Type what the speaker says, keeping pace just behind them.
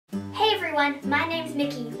everyone, my name's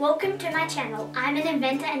Mikky. Welcome to my channel. I'm an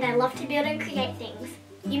inventor and I love to build and create things.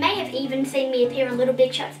 You may have even seen me appear on Little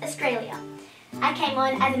Big Shots Australia. I came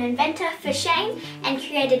on as an inventor for Shane and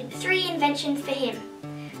created 3 inventions for him.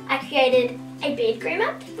 I created a beard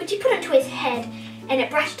groomer, which you put onto his head and it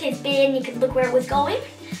brushed his beard and you could look where it was going.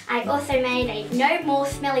 I also made a no more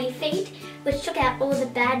smelly feet, which took out all the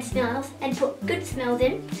bad smells and put good smells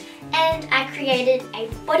in. And I created a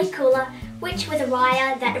body cooler, which was a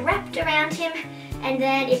wire that wrapped around him and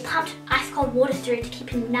then it pumped ice cold water through to keep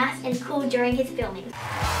him nice and cool during his filming.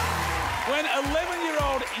 When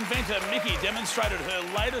 11-year-old inventor Mikky demonstrated her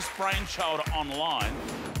latest brainchild online...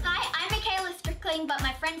 Hi, I'm Michaela Strickling, but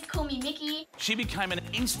my friends call me Mikky. She became an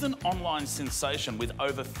instant online sensation with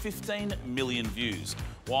over 15 million views.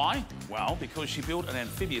 Why? Well, because she built an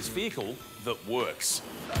amphibious vehicle that works.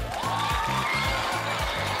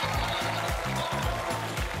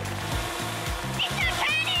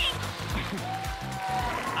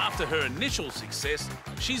 After her initial success,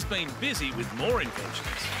 she's been busy with more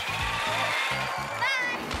inventions.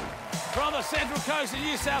 Bye. From the Central Coast of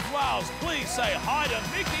New South Wales, please say hi to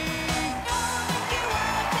Mikky.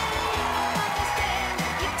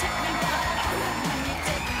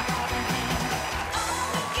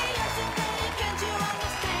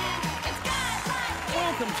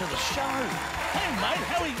 Welcome to the show. Hey, mate,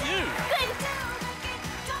 how are you? Good.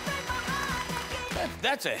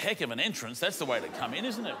 That's a heck of an entrance. That's the way to come in,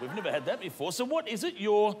 isn't it? We've never had that before. So what is it?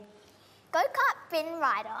 Your... Go-kart bin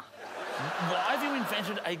rider. Why have you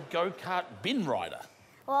invented a go-kart bin rider?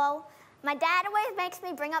 Well, my dad always makes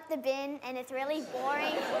me bring up the bin and it's really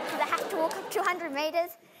boring because I have to walk up 200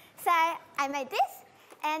 metres. So I made this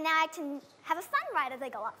and now I can have a fun ride as I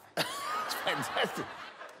go up. It's fantastic.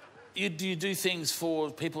 Do you do things for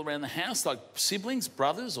people around the house, like siblings,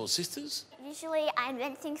 brothers or sisters? Usually I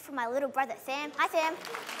invent things for my little brother Sam. Hi Sam.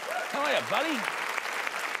 How are you, buddy?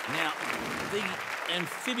 Now, the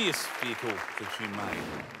amphibious vehicle that you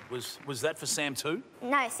made, was that for Sam too?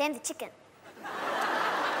 No, Sam's a chicken.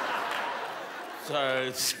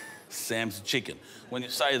 So, Sam's a chicken. When you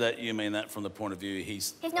say that, you mean that from the point of view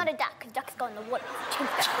he's... He's not a duck, because ducks go in the water.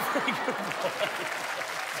 Very good boy.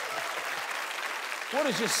 What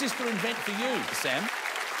does your sister invent for you, Sam?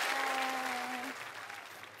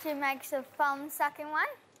 She makes a thumb-sucking one.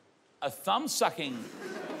 A thumb-sucking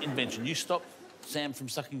invention. You stopped Sam from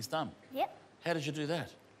sucking his thumb? Yep. How did you do that?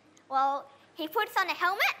 Well, he puts on a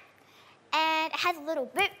helmet and it has a little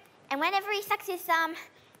boot. And whenever he sucks his thumb,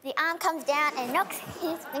 the arm comes down and knocks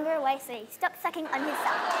his finger away so he stops sucking on his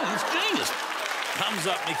thumb. Oh, it's genius. Thumbs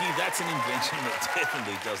up, Mikky. That's an invention that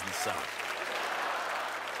definitely doesn't suck.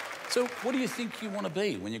 So what do you think you want to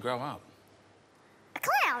be when you grow up? A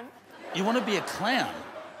clown. You want to be a clown?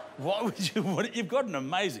 Why would you? You've got an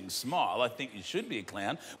amazing smile. I think you should be a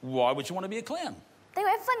clown. Why would you want to be a clown? They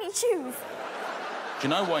wear funny shoes. Do you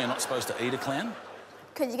know why you're not supposed to eat a clown?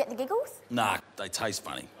 Because you get the giggles? Nah, they taste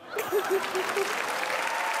funny.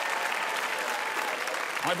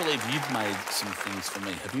 I believe you've made some things for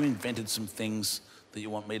me. Have you invented some things that you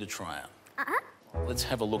want me to try out? Uh-huh. Let's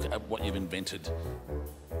have a look at what you've invented.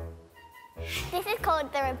 This is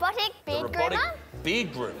called the robotic beard groomer.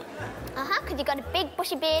 Beard groomer? Uh-huh, because you've got a big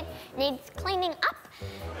bushy beard, needs cleaning up.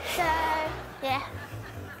 So, yeah.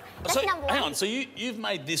 That's number 1. Hang on, so you've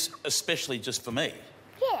made this especially just for me?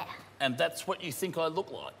 Yeah. And that's what you think I look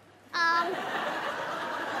like?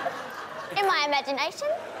 In my imagination.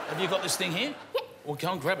 Have you got this thing here? Yeah. Well,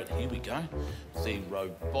 go and grab it. Here we go. The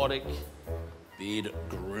robotic beard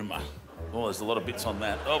groomer. Oh, there's a lot of bits on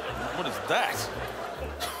that. Oh, what is that?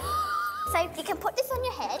 So you can put this on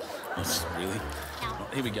your head. Yes, really? No. Oh,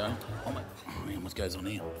 here we go. Oh, man, what goes on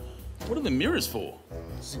here? What are the mirrors for?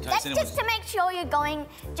 That's just to make sure you're going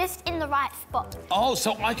just in the right spot. Oh,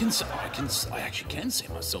 so I actually can see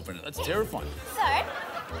myself in it. That's terrifying. So,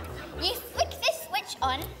 you flick this switch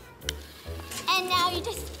on, and now you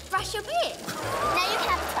just brush your beard. Now you can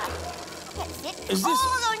have fun. That's it. Is this...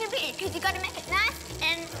 all on your beard, because you've got to make it nice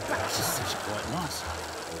and brush. This is actually quite nice.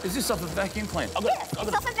 Is this off a vacuum cleaner? Yes, it's off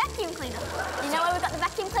a vacuum cleaner. You know where we got the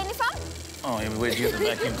vacuum cleaner from? Oh, yeah, where'd you get the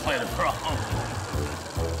vacuum cleaner from?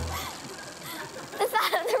 The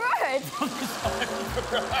side of the road. The side of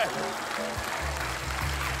the road.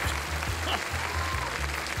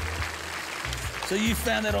 So you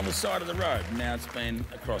found that on the side of the road, and now it's been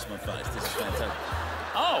across my face. This is fantastic.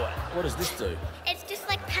 Oh, what does this do? It's just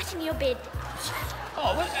like patting your beard.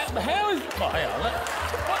 Oh, how is... Oh, hang on.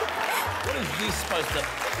 What is this supposed to...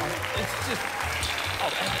 It's just... Oh,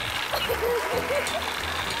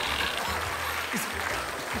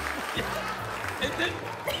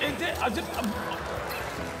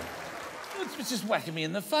 it's just whacking me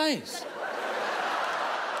in the face.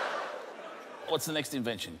 What's the next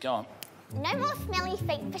invention? Go on. No more smelly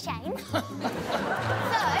feet for Shane. So,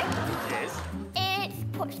 Yes. it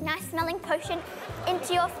puts nice smelling potion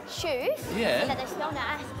into your shoes. Yeah. So they smell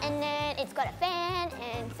nice. And then it's got a fan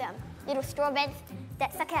and some little straw vents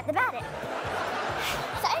that suck out the bad air.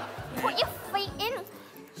 So, put your feet in.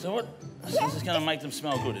 So what? This is going to make them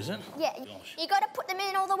smell good, is it? Yeah, Gosh. you got to put them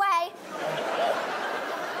in all the way.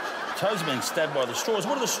 Toes are being stabbed by the straws.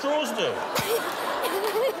 What do the straws do?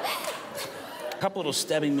 A couple little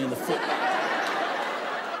stabbing me in the foot.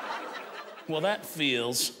 Well, that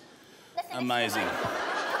feels amazing. Put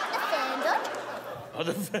the fans on. Oh,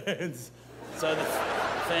 the fans. So the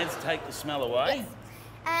fans take the smell away?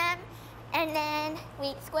 Yes. And then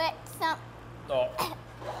we squirt some. Oh. Oh.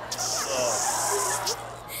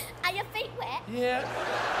 Are your feet wet? Yeah.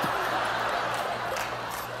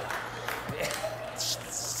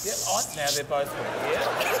 Yeah, oh, now they're both wet.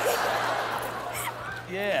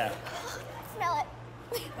 Yeah. Yeah. Smell it.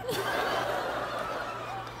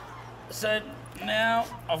 So now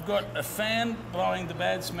I've got a fan blowing the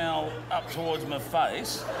bad smell up towards my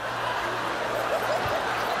face.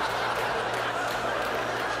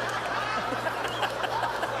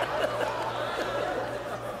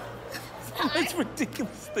 That's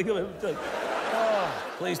ridiculous thing I've ever done. Oh,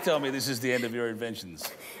 please tell me this is the end of your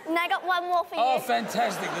inventions. And I got one more for you. Oh,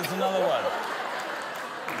 fantastic. There's another one.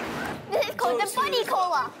 This is called the body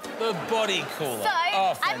cooler. The body cooler. So,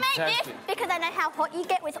 oh, I made fantastic. this because I know how hot you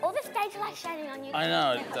get with all the stage lights shining on you. I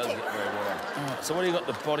know, it does get very warm. Oh, so what do you got,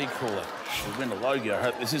 the body cooler? We win a logo. I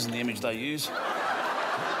hope this isn't the image they use.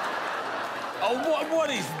 Oh, what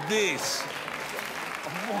is this?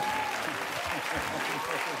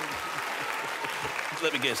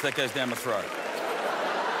 Let me guess, that goes down my throat.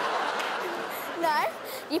 No,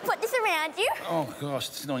 you put this around you. Oh,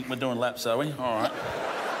 gosh, we're doing laps, are we? All right.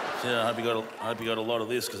 Yeah, I hope you got a lot of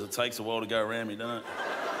this, because it takes a while to go around me, doesn't it?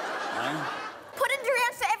 No? Put it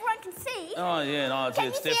around so everyone can see. Oh, yeah, no, it's Can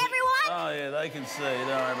you see everyone? Oh, yeah, they can see. Don't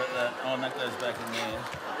worry about that. Oh, and that goes back in there.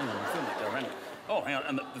 I feel that go around it. Oh, hang on,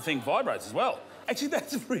 and the thing vibrates as well. Actually,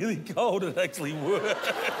 that's really cold. It actually works.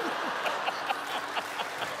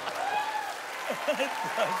 It does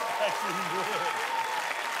actually work.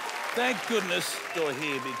 Thank goodness you're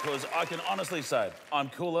here, because I can honestly say I'm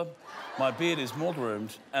cooler, my beard is more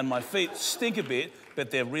groomed, and my feet stink a bit, but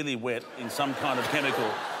they're really wet in some kind of chemical.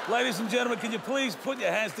 Ladies and gentlemen, can you please put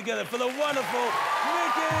your hands together for the wonderful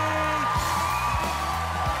Mikky?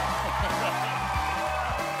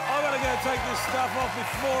 I've got to go take this stuff off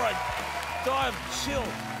before I die of chill.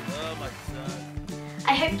 Oh, my God.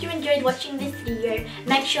 I hope you enjoyed watching this video.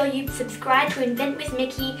 Make sure you subscribe to Invent with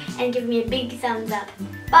Mikky and give me a big thumbs up.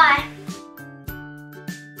 Bye!